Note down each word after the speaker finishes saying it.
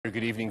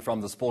Very good evening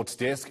from the sports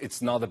desk.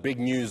 It's now the big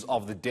news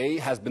of the day,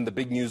 has been the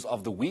big news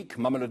of the week.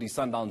 Mamelodi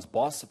Sundowns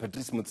boss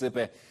Patrice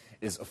Motsepe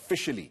is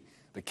officially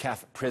the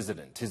CAF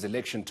president. His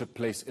election took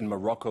place in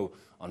Morocco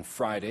on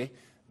Friday.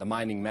 The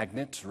mining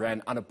magnate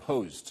ran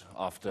unopposed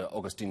after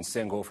Augustin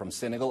Senghor from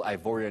Senegal,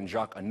 Ivorian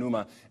Jacques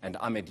Anouma and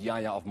Ahmed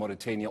Yahya of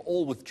Mauritania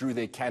all withdrew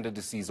their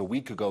candidacies a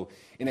week ago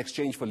in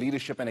exchange for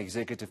leadership and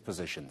executive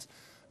positions.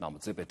 Now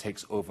Motsepe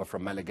takes over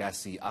from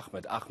Malagasy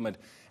Ahmed.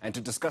 And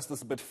to discuss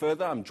this a bit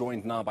further, I'm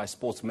joined now by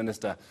Sports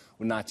Minister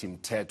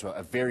Motsepe.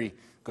 A very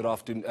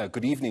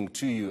good evening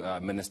to you,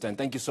 Minister, and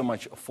thank you so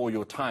much for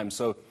your time.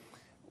 So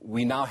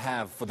we now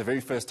have, for the very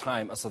first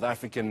time, a South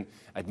African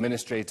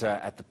administrator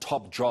at the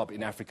top job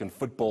in African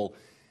football.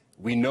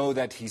 We know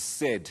that he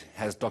said,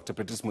 has Dr.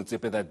 Patrice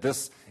Motsepe, that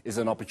this is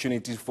an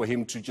opportunity for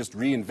him to just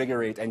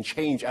reinvigorate and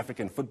change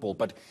African football.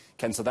 But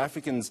can South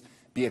Africans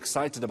be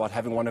excited about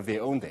having one of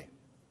their own there?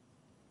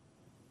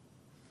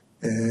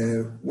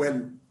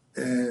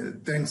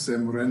 Thanks,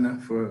 Morena,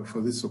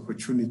 for this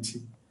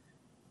opportunity.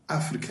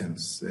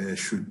 Africans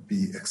should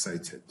be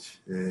excited.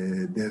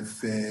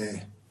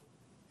 They've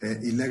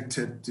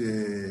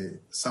elected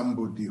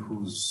somebody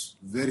who's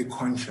very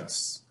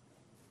conscious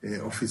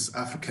of his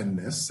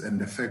Africanness and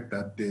the fact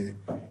that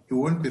he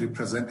won't be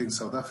representing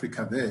South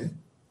Africa there,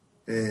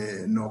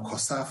 nor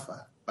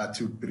COSAFA, but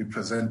he will be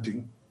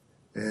representing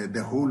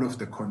the whole of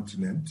the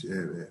continent,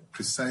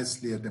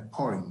 precisely at the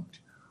point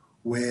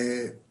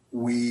where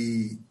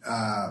we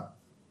are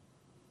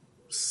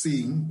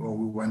seeing, or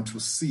we want to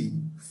see,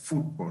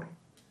 football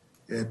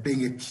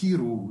playing a key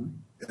role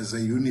as a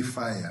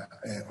unifier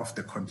of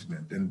the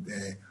continent. And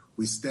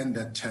we stand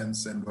that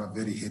chance and we're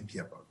very happy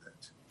about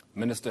that.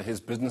 Minister, his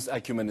business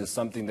acumen is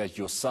something that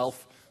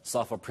yourself,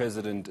 SAFA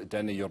President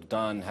Danny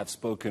Jordan, have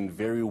spoken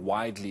very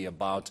widely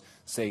about,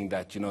 saying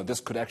that, you know, this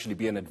could actually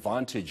be an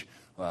advantage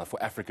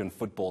for African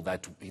football,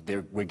 that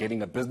we're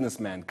getting a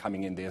businessman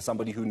coming in there,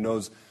 somebody who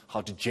knows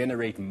how to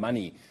generate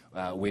money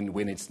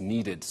when it's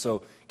needed.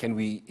 So can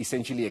we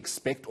essentially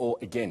expect, or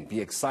again,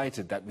 be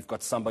excited that we've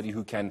got somebody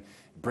who can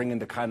bring in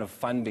the kind of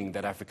funding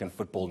that African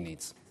football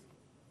needs?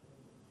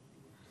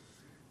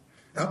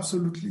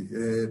 Absolutely.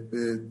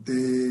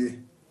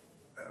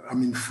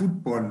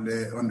 Football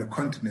on the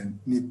continent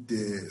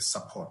needs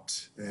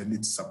support,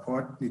 needs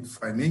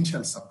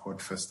financial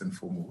support first and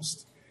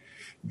foremost.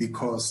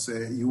 Because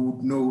you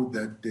would know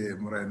that,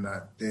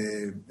 Morena,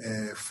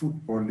 the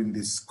football in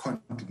this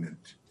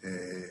continent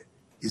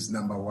is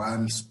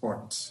 #1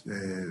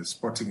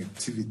 sporting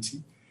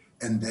activity,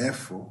 and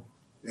therefore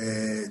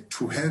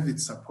to have it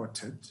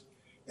supported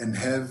and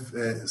have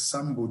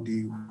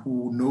somebody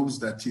who knows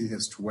that he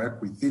has to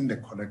work within the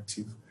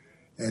collective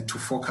to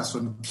focus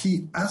on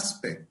key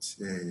aspects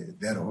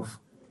thereof,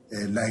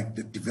 like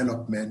the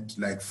development,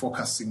 like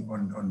focusing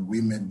on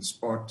women's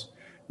sport,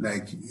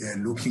 like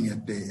looking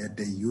at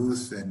the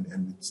youth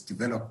and its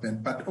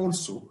development, but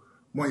also,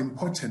 more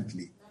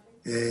importantly,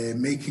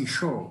 making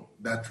sure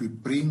that we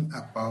bring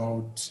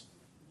about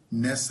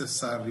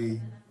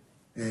necessary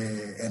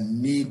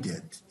and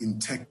needed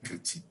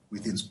integrity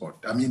within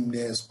sport.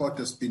 Sport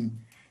has been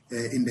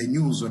in the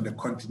news on the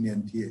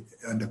continent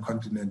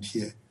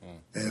here,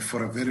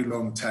 for a very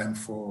long time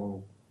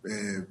for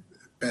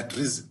bad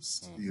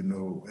reasons.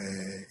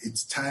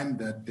 It's time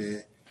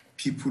that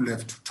people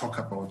have to talk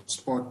about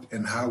sport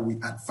and how we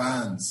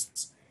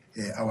advance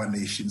our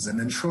nations and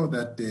ensure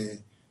that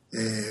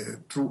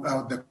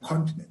throughout the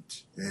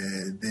continent,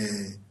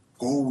 the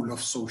goal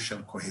of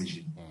social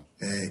cohesion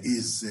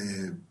is,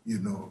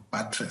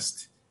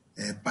 buttressed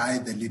by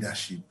the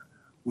leadership,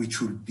 which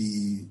will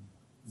be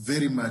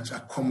very much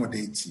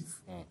accommodative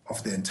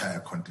of the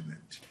entire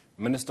continent.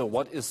 Minister,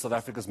 what is South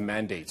Africa's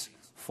mandate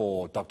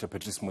for Dr.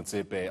 Patrice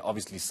Motsepe?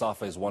 Obviously,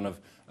 SAFA is one of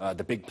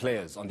the big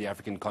players on the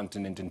African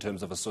continent in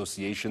terms of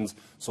associations.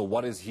 So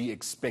what is he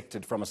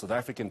expected from a South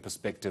African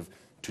perspective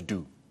to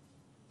do?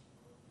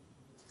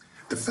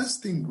 The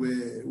first thing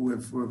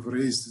we've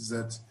raised is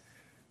that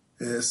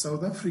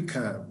South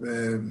Africa,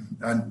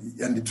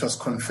 and it was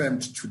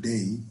confirmed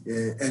today,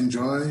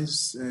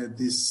 enjoys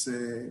this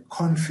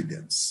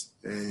confidence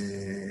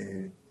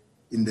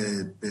in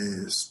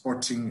the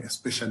sporting,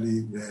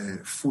 especially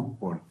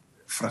football,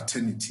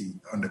 fraternity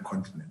on the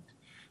continent.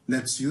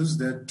 Let's use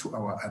that to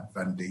our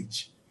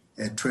advantage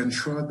to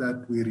ensure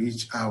that we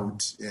reach out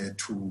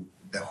to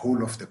the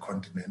whole of the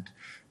continent.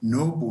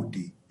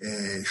 Nobody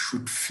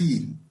should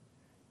feel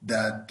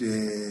that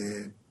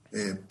the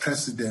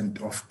president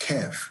of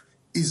CAF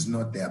is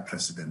not their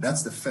president.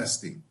 That's the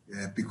first thing,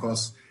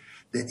 because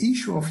the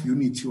issue of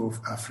unity of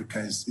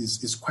Africa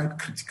is quite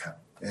critical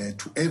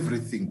to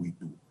everything we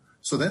do.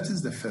 So that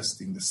is the first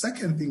thing. The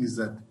second thing is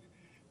that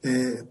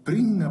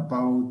bringing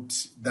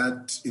about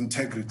that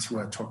integrity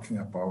we're talking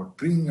about,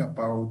 bringing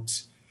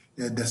about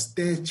the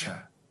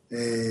stature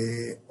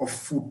of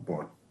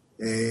football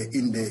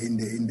in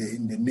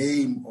the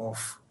name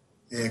of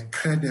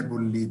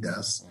credible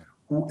leaders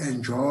who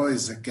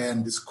enjoys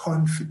again this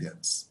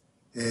confidence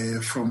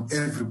from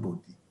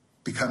everybody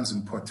becomes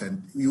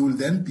important. You will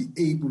then be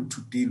able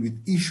to deal with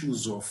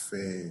issues of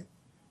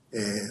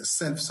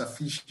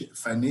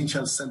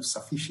financial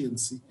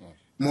self-sufficiency,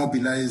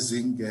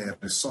 mobilizing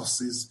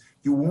resources.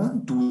 You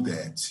won't do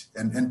that.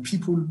 And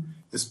people,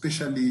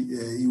 especially,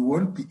 you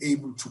won't be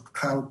able to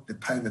crowd the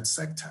private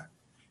sector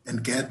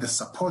and get the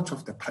support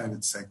of the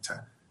private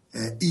sector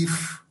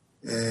if,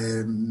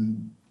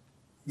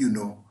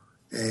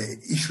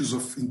 issues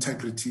of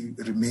integrity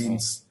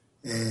remains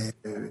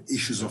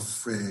issues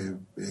of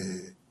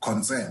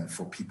concern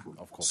for people.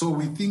 So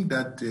we think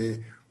that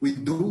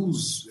with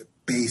those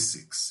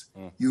basics,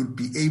 you'll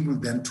be able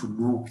then to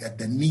look at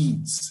the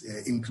needs,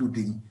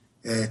 including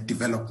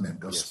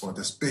development of sport,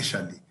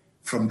 especially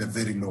from the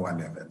very lower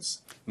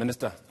levels.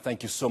 Minister,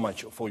 thank you so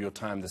much for your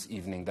time this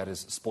evening. That is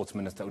Sports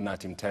Minister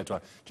Unathi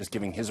Mthethwa, just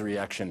giving his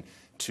reaction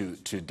to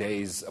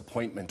today's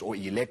appointment or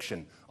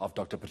election of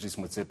Dr. Patrice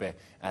Motsepe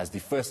as the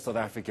first South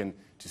African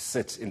to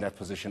sit in that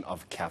position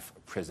of CAF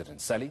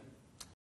President. Sally?